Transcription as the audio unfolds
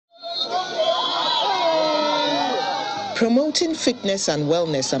Promoting fitness and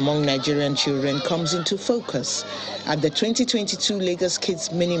wellness among Nigerian children comes into focus at the 2022 Lagos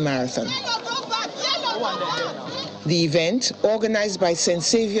Kids Mini Marathon. The event, organized by St.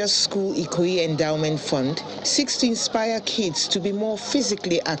 Saviour's School Ikoyi Endowment Fund, seeks to inspire kids to be more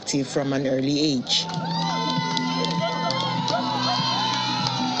physically active from an early age.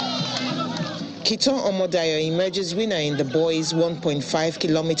 Kiton Omodayo emerges winner in the boys'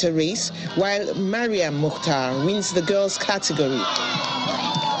 1.5-kilometer race, while Mariam Mukhtar wins the girls' category.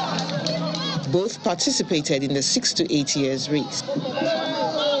 Both participated in the 6 to 8 years race.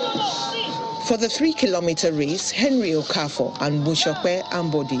 For the 3-kilometer race, Henry Okafor and Bushope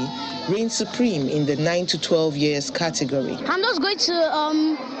Ambodi reigned supreme in the 9 to 12 years category. I'm just going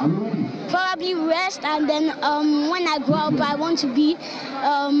to probably rest, and then when I grow up, I want to be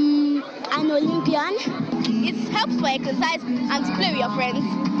an Olympian. It helps for exercise and to play with your friends.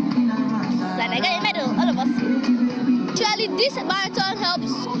 And I got a medal, all of us. Actually, this marathon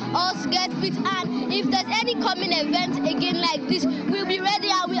helps us get fit, and if there's any coming event again like this, we'll be ready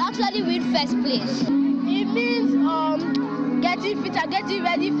and we'll actually win first place. It means getting fit and getting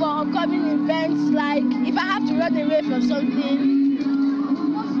ready for upcoming events, like if I have to run away from something.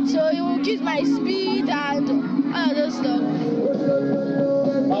 So it will give my speed and all those stuff.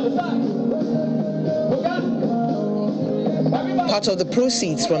 Part of the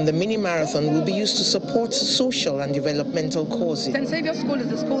proceeds from the mini marathon will be used to support social and developmental causes. St. Saviour's School is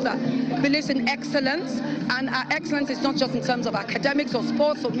a school that believes in excellence, and our excellence is not just in terms of academics or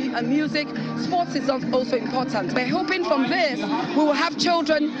sports or music. Sports is also important. We're hoping from this we will have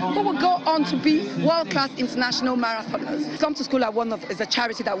children who will go on to be world-class international marathoners. Come to School is a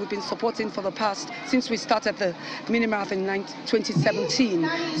charity that we've been supporting for the past, since we started the mini marathon in 2017.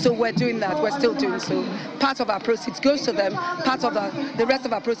 So we're doing that, we're still doing so. Part of our proceeds goes to them, part of the rest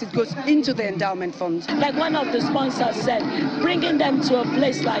of our proceeds goes into the endowment fund. Like one of the sponsors said, bringing them to a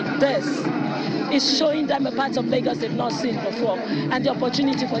place like this is showing them a part of Lagos they've not seen before, and the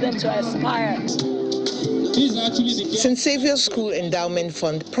opportunity for them to aspire. St. Saviour's School Endowment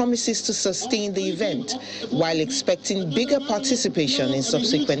Fund promises to sustain the event while expecting bigger participation in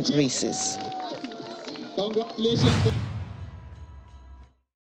subsequent races. Congratulations.